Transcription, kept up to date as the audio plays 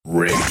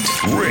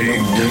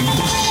Rigged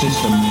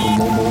system,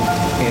 global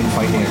and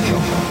financial.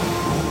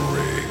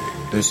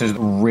 This is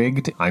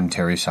Rigged. I'm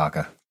Terry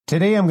Saka.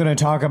 Today I'm going to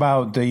talk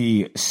about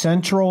the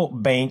central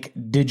bank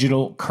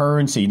digital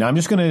currency. Now I'm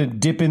just going to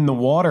dip in the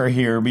water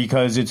here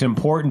because it's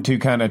important to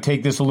kind of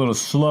take this a little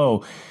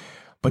slow.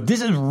 But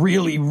this is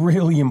really,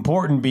 really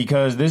important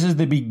because this is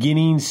the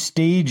beginning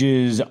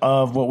stages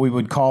of what we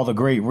would call the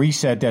Great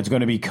Reset that's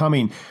going to be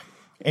coming.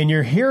 And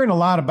you're hearing a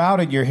lot about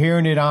it. You're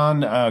hearing it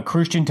on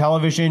Christian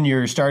television.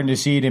 You're starting to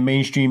see it in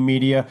mainstream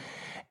media.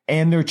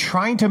 And they're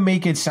trying to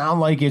make it sound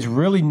like it's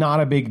really not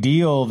a big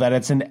deal, that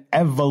it's an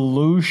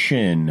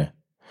evolution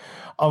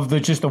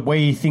of just the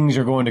way things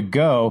are going to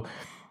go.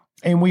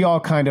 And we all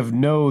kind of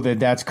know that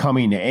that's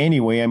coming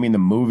anyway. I mean, the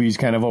movies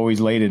kind of always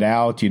laid it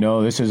out. You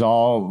know, this is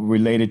all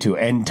related to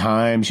end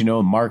times, you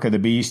know, mark of the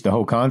beast, the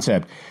whole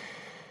concept.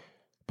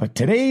 But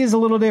today is a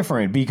little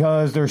different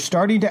because they're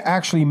starting to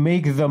actually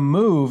make the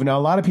move. Now, a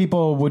lot of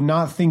people would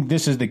not think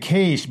this is the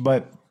case,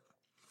 but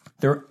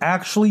they're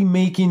actually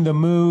making the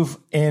move.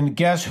 And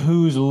guess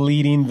who's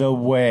leading the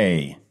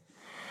way?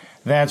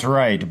 That's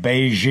right,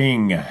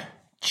 Beijing,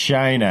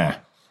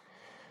 China.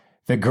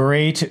 The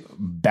great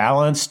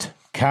balanced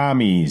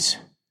commies.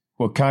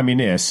 Well,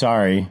 communists,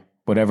 sorry,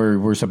 whatever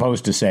we're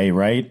supposed to say,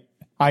 right?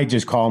 I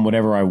just call them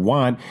whatever I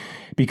want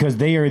because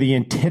they are the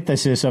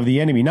antithesis of the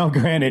enemy. Now,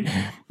 granted,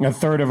 a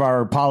third of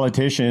our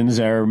politicians,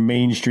 our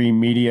mainstream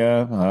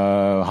media,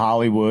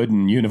 Hollywood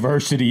and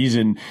universities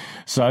and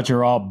such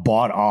are all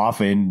bought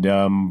off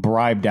and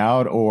bribed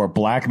out or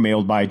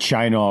blackmailed by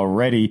China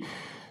already.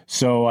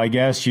 So I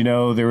guess, you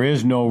know, there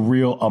is no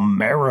real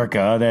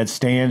America that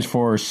stands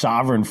for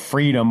sovereign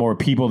freedom or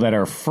people that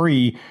are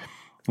free.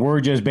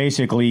 We're just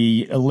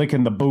basically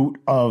licking the boot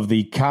of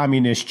the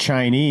communist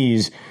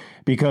Chinese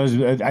because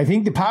I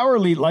think the power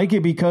elite like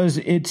it because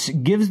it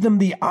gives them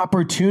the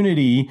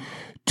opportunity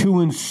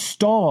to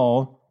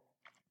install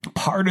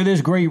part of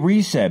this great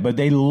reset. But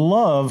they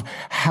love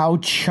how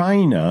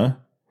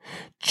China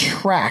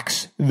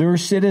tracks their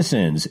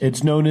citizens.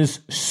 It's known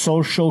as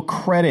social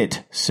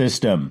credit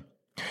system.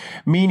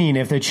 Meaning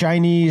if the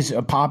Chinese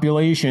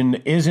population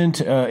isn't,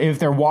 if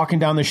they're walking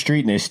down the street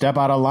and they step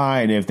out of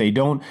line, if they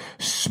don't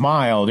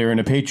smile during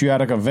a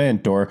patriotic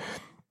event, or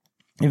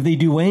if they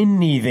do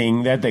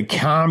anything that the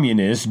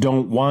communists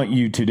don't want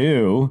you to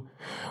do,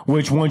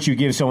 which once you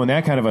give someone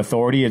that kind of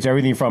authority, it's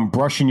everything from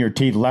brushing your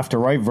teeth left to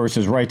right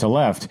versus right to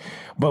left.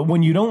 But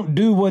when you don't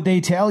do what they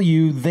tell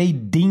you, they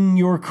ding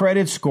your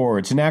credit score.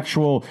 It's an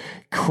actual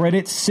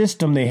credit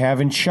system they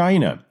have in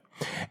China.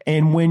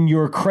 And when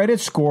your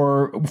credit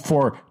score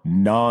for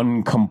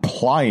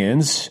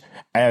non-compliance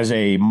as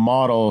a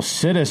model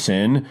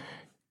citizen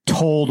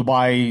told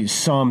by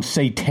some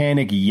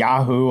satanic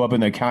Yahoo up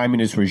in the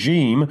communist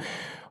regime,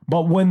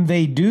 but when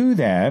they do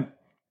that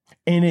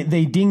and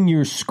they ding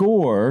your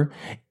score,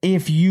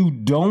 if you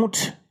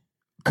don't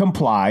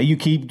comply,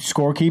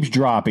 score keeps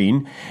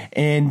dropping,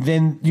 and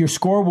then your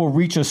score will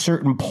reach a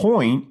certain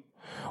point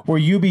where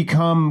you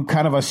become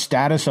kind of a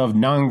status of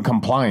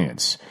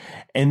non-compliance.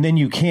 And then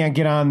you can't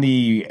get on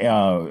the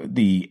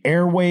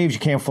airwaves, you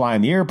can't fly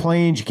on the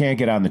airplanes, you can't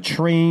get on the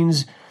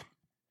trains.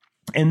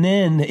 And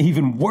then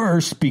even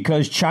worse,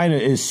 because China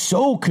is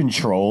so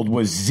controlled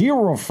with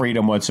zero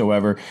freedom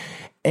whatsoever,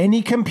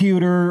 any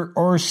computer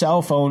or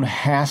cell phone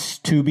has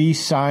to be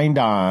signed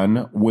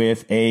on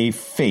with a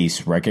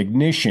face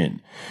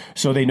recognition.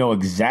 So they know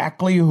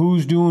exactly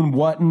who's doing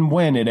what and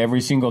when at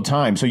every single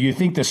time. So you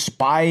think the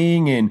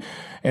spying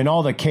and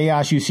all the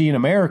chaos you see in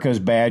America is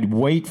bad.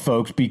 Wait,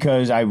 folks,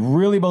 because I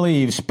really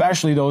believe,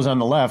 especially those on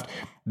the left,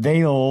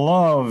 they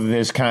love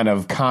this kind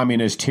of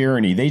communist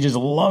tyranny. They just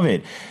love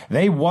it.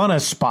 They want to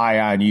spy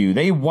on you.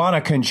 They want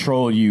to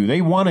control you.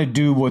 They want to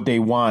do what they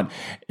want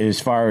as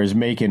far as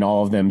making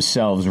all of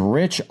themselves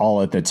rich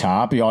all at the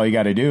top. All you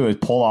got to do is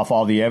pull off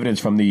all the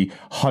evidence from the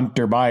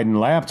Hunter Biden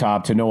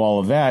laptop to know all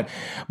of that.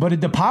 But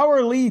the power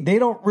elite, they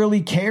don't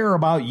really care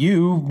about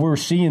you. We're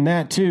seeing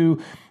that too.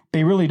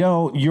 They really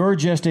don't. You're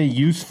just a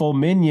useful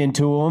minion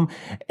to them,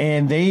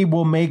 and they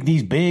will make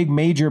these big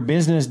major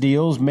business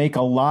deals, make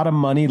a lot of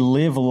money,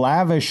 live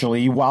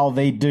lavishly while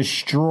they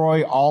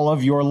destroy all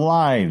of your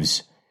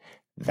lives.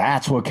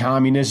 That's what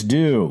communists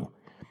do.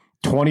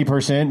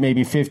 20%,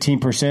 maybe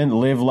 15%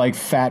 live like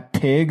fat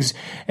pigs,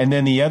 and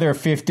then the other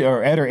 50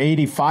 or other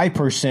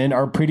 85%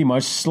 are pretty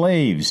much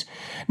slaves.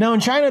 Now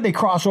in China, they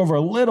cross over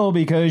a little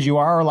because you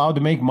are allowed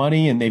to make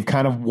money, and they've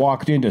kind of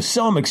walked into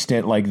some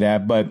extent like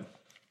that, but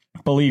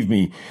believe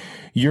me,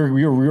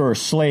 you're a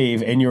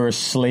slave, and you're a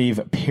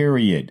slave,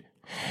 period.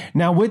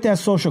 Now, with that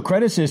social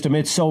credit system,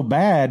 it's so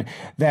bad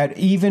that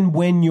even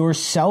when your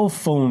cell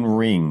phone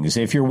rings,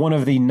 if you're one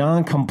of the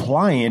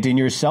non-compliant and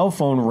your cell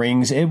phone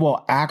rings, it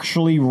will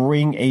actually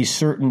ring a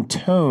certain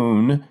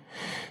tone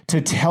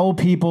to tell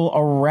people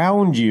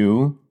around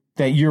you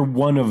that you're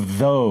one of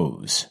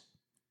those.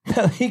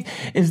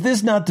 Is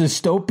this not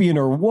dystopian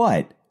or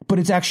what? But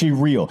it's actually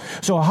real.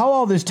 So how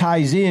all this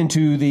ties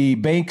into the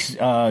bank's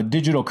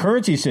digital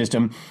currency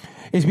system,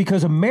 is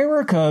because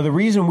America, the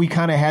reason we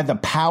kind of had the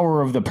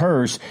power of the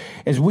purse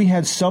is we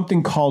had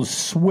something called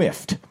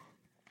SWIFT.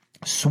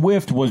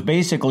 SWIFT was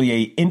basically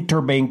a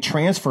interbank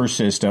transfer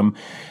system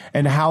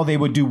and how they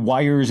would do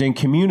wires and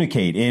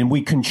communicate. And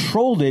we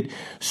controlled it.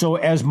 So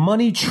as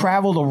money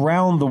traveled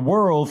around the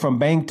world from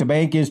bank to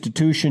bank,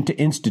 institution to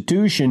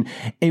institution,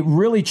 it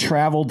really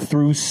traveled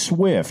through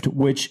SWIFT,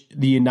 which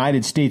the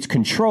United States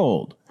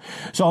controlled.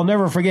 So I'll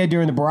never forget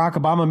during the Barack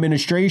Obama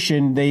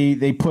administration,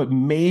 they put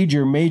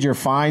major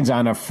fines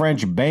on a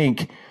French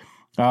bank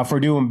for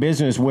doing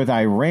business with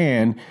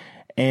Iran.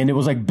 And it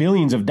was like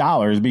billions of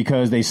dollars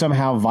because they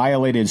somehow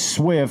violated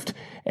SWIFT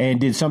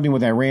and did something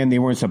with Iran they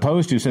weren't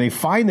supposed to. So they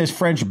fined this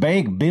French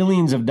bank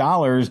billions of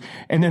dollars,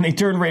 and then they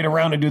turned right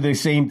around and do the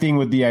same thing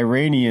with the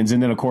Iranians,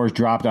 and then, of course,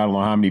 dropped I don't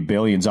know how many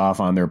billions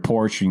off on their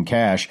porch in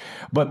cash.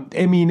 But,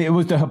 I mean, it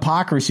was the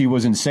hypocrisy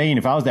was insane.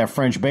 If I was that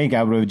French bank,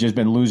 I would have just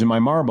been losing my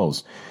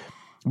marbles.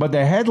 But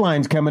the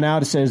headlines coming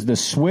out, it says the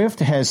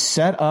SWIFT has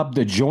set up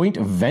the joint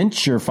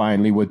venture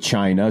finally with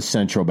China's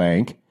central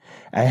bank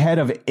ahead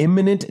of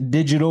imminent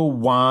digital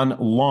yuan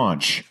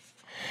launch.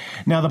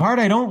 Now, the part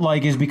I don't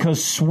like is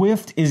because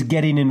SWIFT is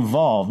getting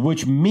involved,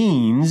 which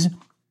means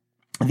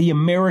the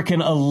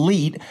American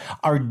elite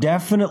are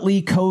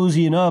definitely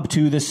cozying up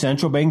to the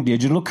central bank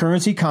digital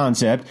currency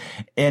concept.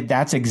 And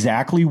that's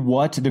exactly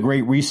what the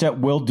Great Reset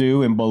will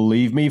do. And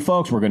believe me,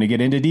 folks, we're going to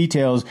get into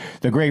details.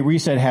 The Great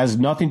Reset has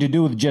nothing to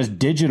do with just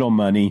digital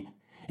money.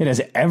 It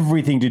has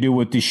everything to do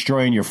with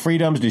destroying your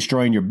freedoms,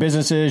 destroying your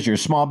businesses, your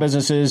small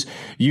businesses,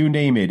 you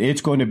name it. It's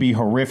going to be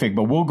horrific,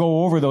 but we'll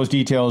go over those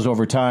details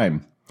over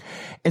time.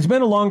 It's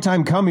been a long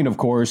time coming, of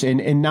course,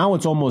 and now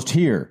it's almost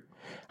here.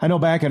 I know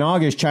back in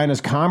August,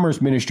 China's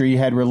Commerce Ministry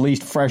had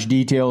released fresh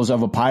details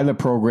of a pilot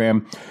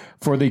program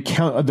for the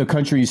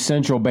country's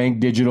central bank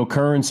digital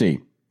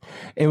currency.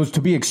 It was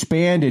to be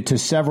expanded to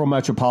several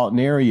metropolitan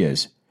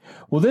areas.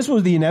 Well, this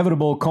was the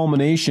inevitable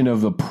culmination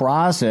of the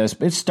process.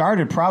 It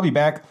started probably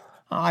back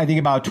I think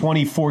about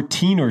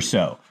 2014 or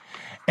so.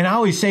 And I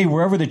always say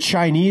wherever the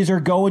Chinese are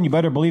going, you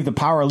better believe the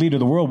power elite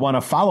of the world want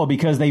to follow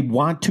because they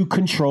want to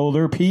control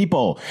their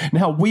people.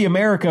 Now, we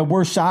America,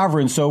 we're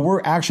sovereign, so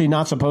we're actually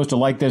not supposed to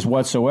like this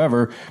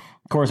whatsoever.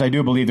 Of course, I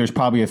do believe there's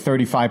probably a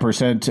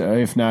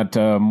 35%, if not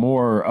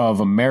more, of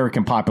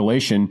American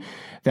population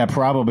that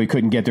probably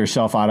couldn't get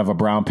themselves out of a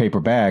brown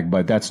paper bag,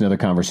 but that's another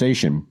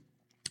conversation.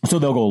 So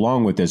they'll go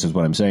along with this is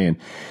what I'm saying.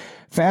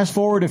 Fast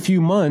forward a few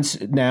months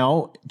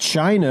now,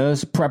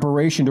 China's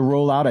preparation to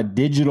roll out a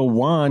digital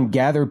yuan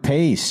gathered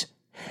pace.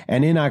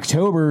 And in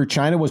October,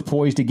 China was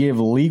poised to give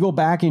legal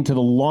backing to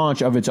the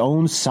launch of its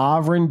own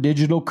sovereign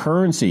digital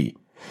currency,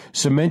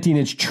 cementing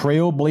its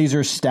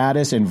trailblazer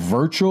status in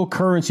virtual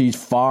currencies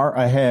far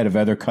ahead of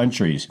other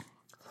countries.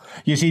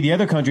 You see, the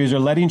other countries are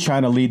letting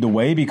China lead the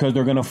way because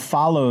they're going to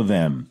follow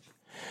them.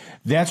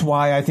 That's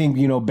why I think,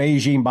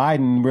 Beijing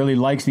Biden really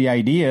likes the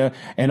idea,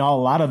 and a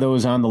lot of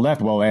those on the left,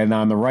 well, and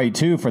on the right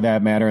too, for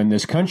that matter, in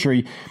this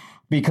country,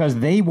 because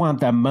they want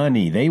the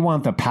money, they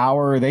want the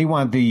power, they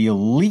want the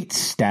elite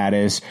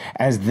status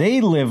as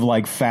they live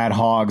like fat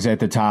hogs at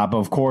the top.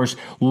 Of course,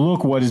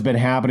 look what has been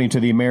happening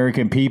to the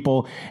American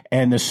people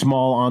and the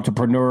small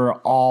entrepreneur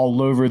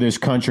all over this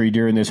country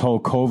during this whole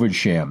COVID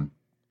sham.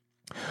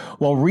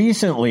 Well,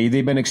 recently,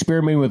 they've been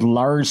experimenting with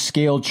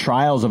large-scale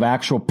trials of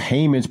actual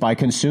payments by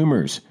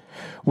consumers,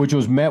 which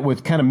was met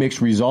with kind of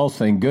mixed results,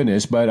 thank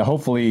goodness, but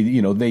hopefully,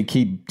 they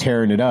keep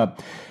tearing it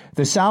up.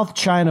 The South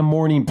China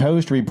Morning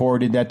Post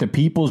reported that the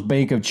People's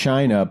Bank of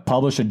China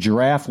published a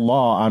draft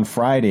law on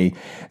Friday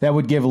that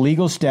would give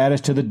legal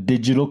status to the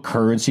digital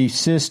currency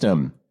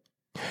system.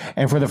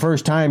 And for the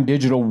first time,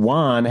 digital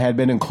yuan had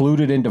been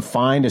included and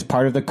defined as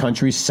part of the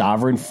country's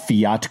sovereign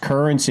fiat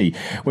currency,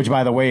 which,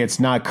 by the way, it's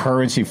not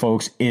currency,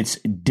 folks. It's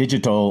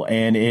digital,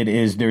 and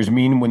there's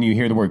meaning when you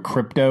hear the word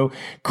crypto,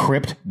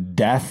 crypt,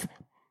 death.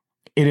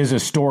 It is a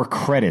store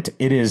credit.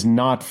 It is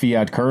not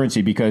fiat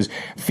currency because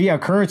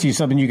fiat currency is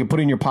something you can put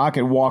in your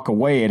pocket, walk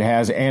away. It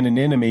has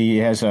anonymity.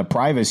 It has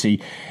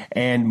privacy.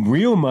 And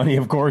real money,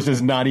 of course,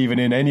 is not even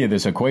in any of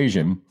this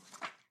equation.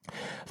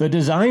 The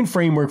design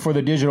framework for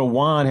the digital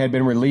yuan had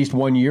been released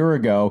 1 year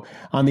ago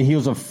on the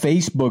heels of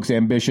Facebook's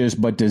ambitious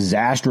but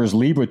disastrous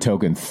Libra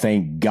token.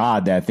 Thank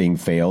God that thing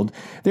failed.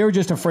 They were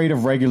just afraid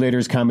of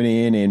regulators coming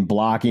in and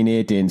blocking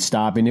it and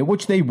stopping it,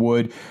 which they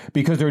would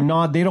because they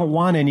don't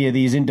want any of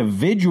these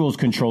individuals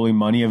controlling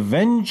money.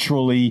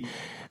 Eventually,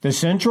 the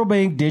central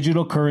bank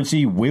digital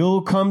currency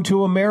will come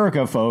to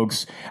America,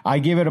 folks. I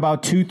give it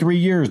about 2-3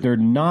 years. They're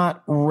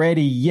not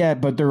ready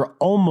yet, but they're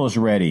almost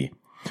ready.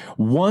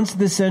 Once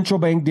the central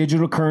bank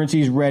digital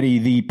currency is ready,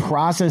 the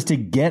process to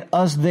get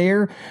us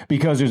there,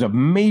 because there's a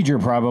major,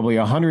 probably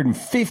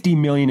 150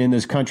 million in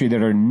this country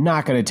that are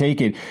not going to take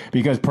it,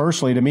 because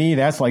personally to me,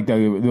 that's like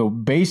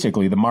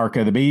basically the mark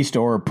of the beast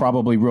or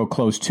probably real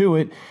close to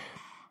it.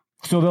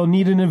 So they'll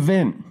need an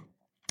event.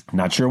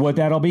 Not sure what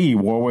that'll be.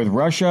 War with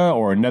Russia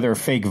or another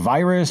fake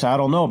virus. I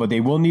don't know, but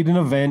they will need an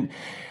event.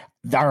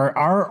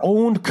 our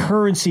own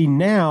currency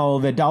now,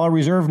 the dollar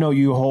reserve note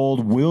you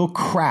hold, will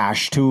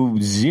crash to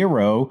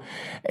zero,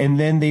 and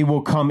then they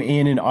will come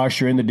in and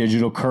usher in the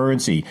digital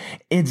currency.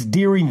 It's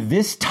during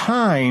this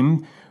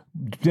time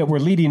that we're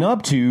leading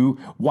up to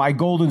why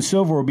gold and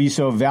silver will be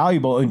so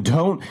valuable. And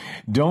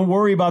don't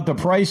worry about the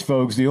price,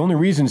 folks. The only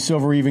reason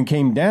silver even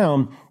came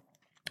down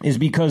is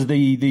because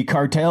the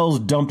cartels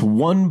dumped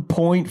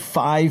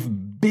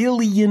 1.5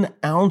 billion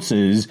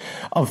ounces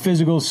of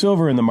physical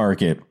silver in the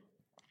market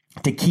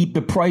to keep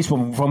the price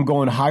from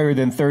going higher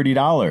than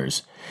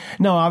 $30.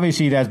 Now,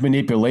 obviously, that's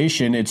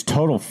manipulation. It's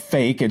total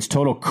fake. It's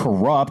total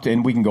corrupt,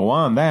 and we can go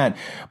on that.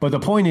 But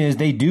the point is,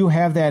 they do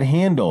have that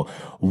handle.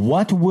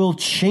 What will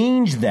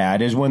change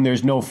that is when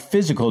there's no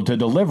physical to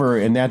deliver,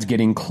 and that's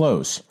getting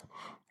close.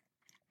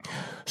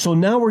 So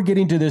now we're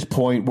getting to this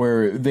point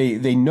where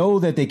they know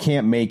that they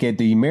can't make it.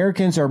 The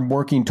Americans are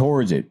working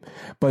towards it.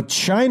 But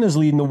China's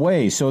leading the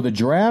way. So the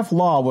draft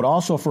law would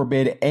also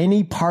forbid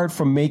any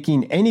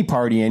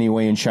party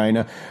anyway in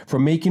China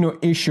from making or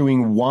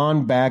issuing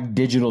yuan-backed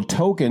digital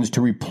tokens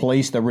to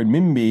replace the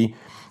renminbi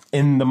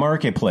in the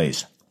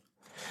marketplace.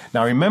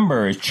 Now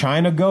remember, as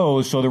China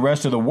goes, so the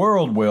rest of the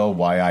world will.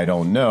 Why, I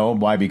don't know.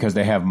 Why? Because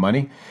they have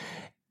money.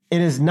 It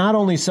is not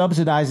only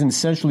subsidizing the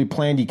centrally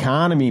planned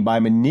economy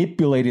by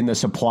manipulating the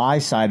supply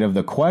side of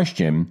the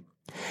question,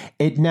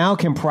 it now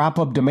can prop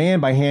up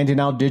demand by handing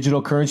out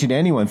digital currency to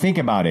anyone. Think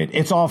about it.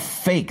 It's all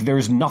fake.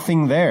 There's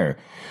nothing there.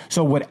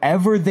 So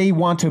whatever they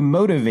want to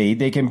motivate,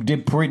 they can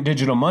print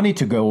digital money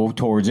to go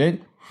towards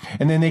it,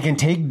 and then they can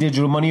take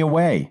digital money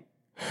away.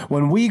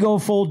 When we go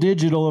full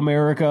digital,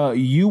 America,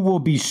 you will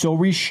be so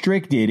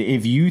restricted.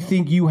 If you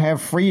think you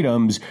have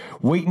freedoms,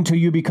 wait until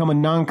you become a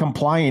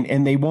non-compliant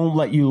and they won't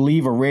let you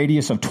leave a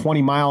radius of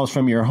 20 miles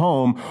from your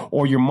home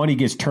or your money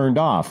gets turned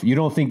off. You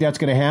don't think that's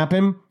going to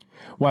happen?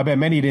 Well, I bet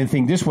many didn't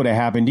think this would have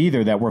happened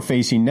either that we're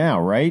facing now,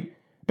 right?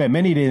 Bet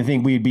many didn't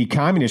think we'd be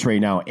communist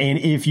right now. And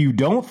if you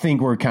don't think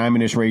we're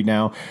communist right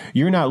now,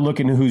 you're not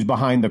looking who's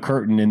behind the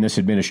curtain in this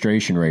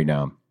administration right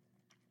now.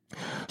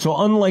 So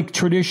unlike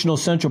traditional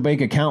central bank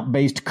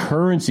account-based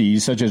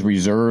currencies such as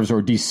reserves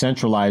or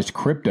decentralized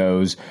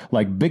cryptos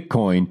like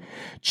Bitcoin,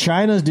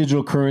 China's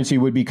digital currency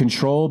would be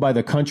controlled by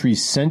the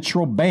country's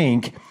central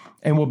bank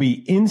and will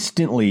be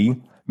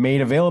instantly made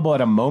available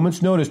at a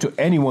moment's notice to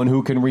anyone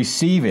who can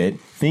receive it.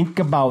 Think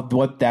about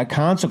what that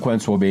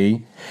consequence will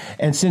be.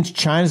 And since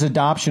China's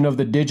adoption of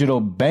the digital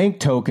bank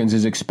tokens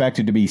is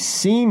expected to be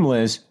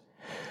seamless,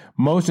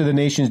 most of the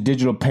nation's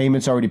digital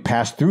payments already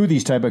pass through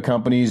these type of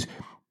companies.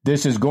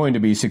 This is going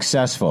to be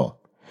successful.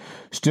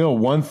 Still,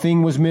 one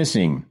thing was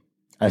missing: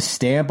 a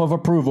stamp of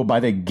approval by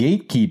the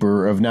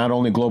gatekeeper of not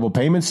only global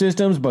payment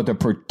systems, but the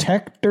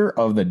protector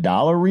of the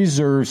dollar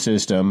reserve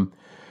system,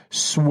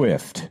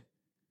 SWIFT.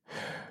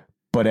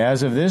 But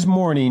as of this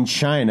morning,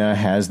 China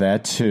has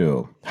that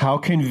too. How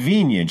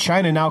convenient.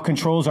 China now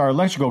controls our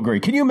electrical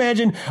grid. Can you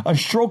imagine a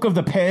stroke of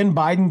the pen?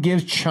 Biden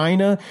gives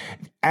China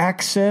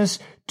access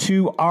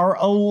to our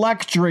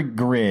electric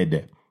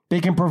grid. They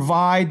can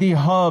provide the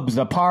hubs,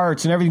 the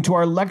parts, and everything to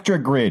our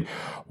electric grid.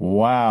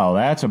 Wow,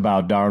 that's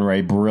about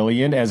downright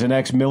brilliant. As an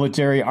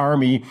ex-military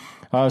Army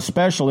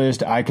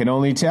specialist, I can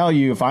only tell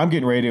you, if I'm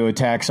getting ready to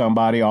attack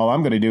somebody, all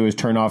I'm going to do is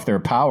turn off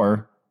their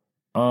power.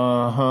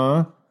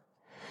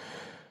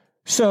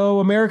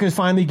 So America's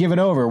finally given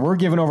over. We're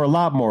giving over a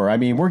lot more. I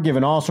mean, we're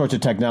giving all sorts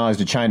of technology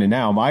to China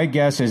now. My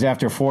guess is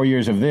after 4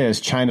 years of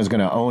this, China's going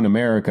to own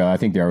America. I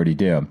think they already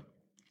do.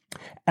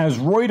 As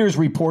Reuters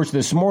reports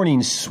this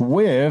morning,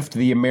 SWIFT,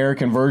 the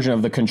American version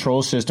of the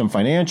control system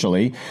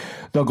financially,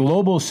 the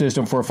global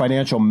system for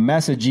financial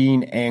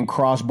messaging and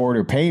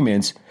cross-border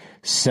payments,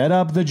 set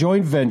up the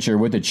joint venture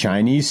with the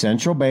Chinese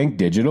Central Bank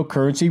Digital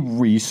Currency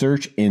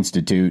Research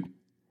Institute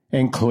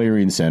and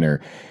Clearing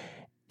Center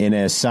in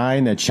a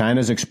sign that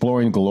China's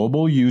exploring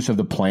global use of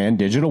the planned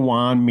digital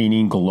yuan,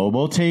 meaning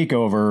global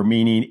takeover,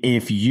 meaning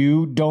if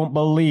you don't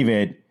believe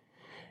it,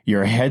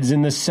 your head's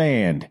in the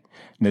sand.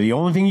 Now, the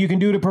only thing you can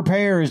do to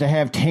prepare is to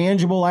have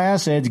tangible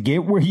assets,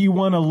 get where you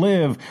want to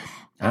live.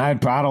 I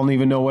don't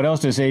even know what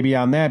else to say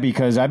beyond that,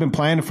 because I've been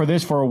planning for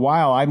this for a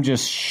while. I'm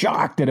just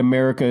shocked that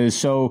America is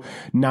so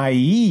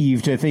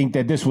naive to think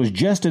that this was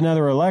just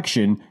another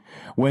election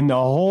when the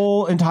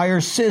whole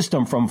entire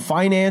system from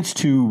finance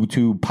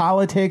to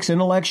politics and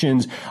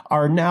elections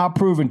are now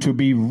proven to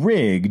be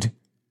rigged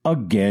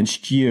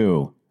against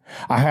you.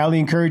 I highly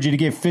encourage you to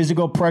get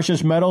physical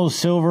precious metals,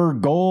 silver,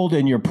 gold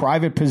in your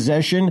private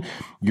possession.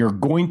 You're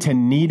going to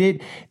need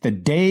it. The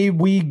day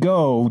we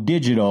go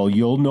digital,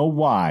 you'll know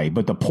why.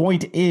 But the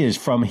point is,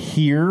 from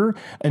here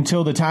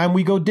until the time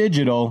we go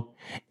digital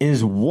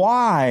is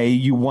why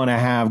you want to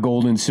have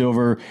gold and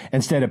silver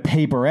instead of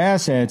paper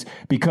assets,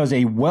 because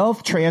a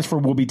wealth transfer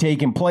will be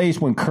taking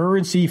place when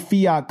currency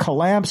fiat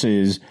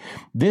collapses.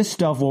 This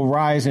stuff will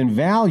rise in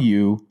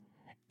value,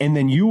 and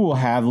then you will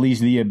have at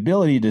least the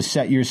ability to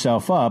set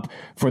yourself up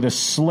for the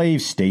slave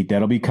state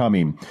that'll be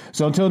coming.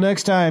 So until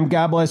next time,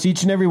 God bless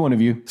each and every one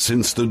of you.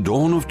 Since the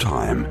dawn of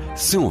time,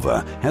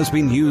 silver has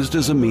been used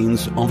as a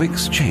means of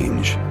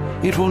exchange.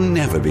 It will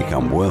never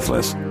become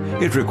worthless.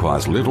 It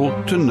requires little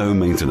to no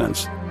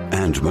maintenance.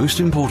 And most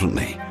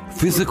importantly,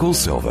 physical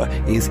silver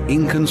is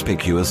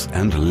inconspicuous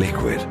and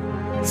liquid.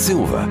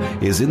 Silver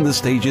is in the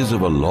stages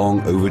of a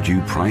long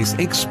overdue price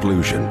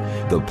explosion.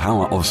 The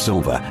power of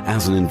silver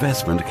as an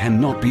investment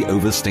cannot be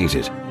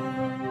overstated.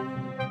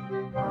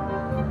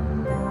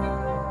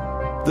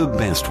 The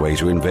best way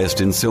to invest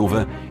in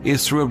silver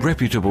is through a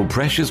reputable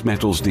precious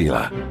metals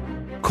dealer.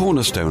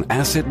 Cornerstone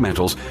Asset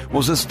Metals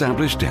was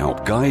established to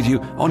help guide you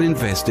on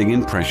investing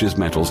in precious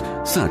metals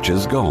such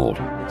as gold,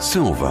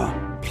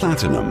 silver,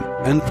 platinum,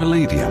 and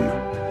palladium.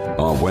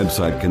 Our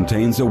website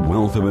contains a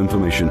wealth of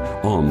information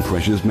on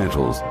precious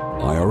metals,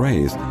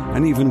 IRAs,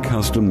 and even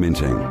custom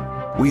minting.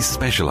 We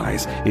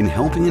specialize in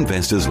helping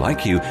investors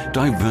like you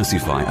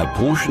diversify a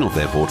portion of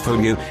their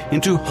portfolio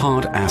into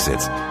hard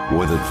assets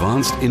with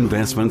advanced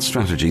investment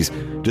strategies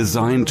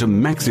designed to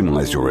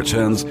maximize your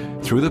returns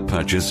through the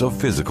purchase of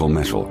physical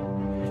metal.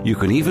 You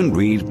can even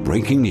read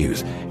breaking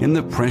news in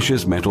the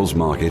precious metals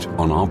market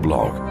on our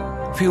blog.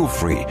 Feel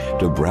free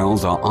to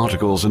browse our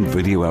articles and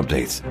video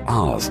updates.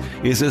 Ours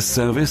is a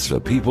service for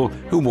people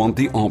who want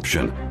the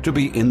option to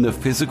be in the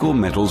physical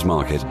metals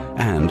market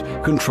and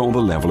control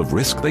the level of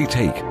risk they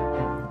take.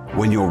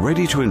 When you're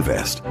ready to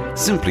invest,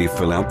 simply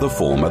fill out the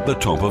form at the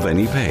top of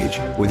any page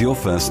with your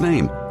first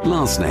name,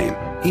 last name,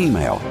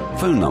 email,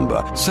 phone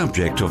number,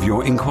 subject of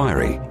your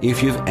inquiry,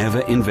 if you've ever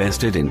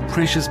invested in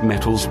precious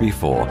metals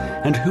before,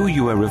 and who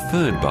you are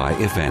referred by,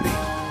 if any.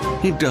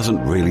 It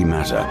doesn't really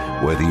matter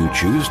whether you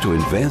choose to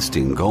invest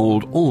in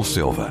gold or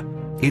silver.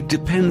 It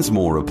depends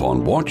more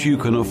upon what you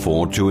can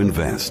afford to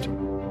invest.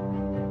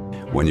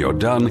 When you're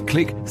done,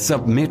 click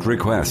Submit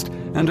Request,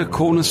 and a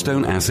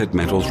Cornerstone Asset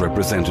Metals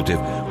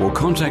representative will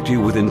contact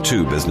you within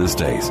 2 business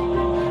days.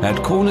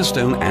 At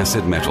Cornerstone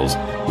Asset Metals,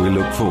 we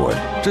look forward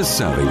to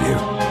serving you.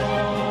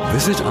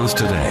 Visit us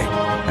today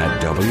at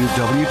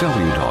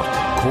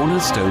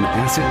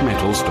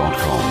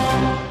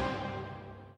www.cornerstoneassetmetals.com.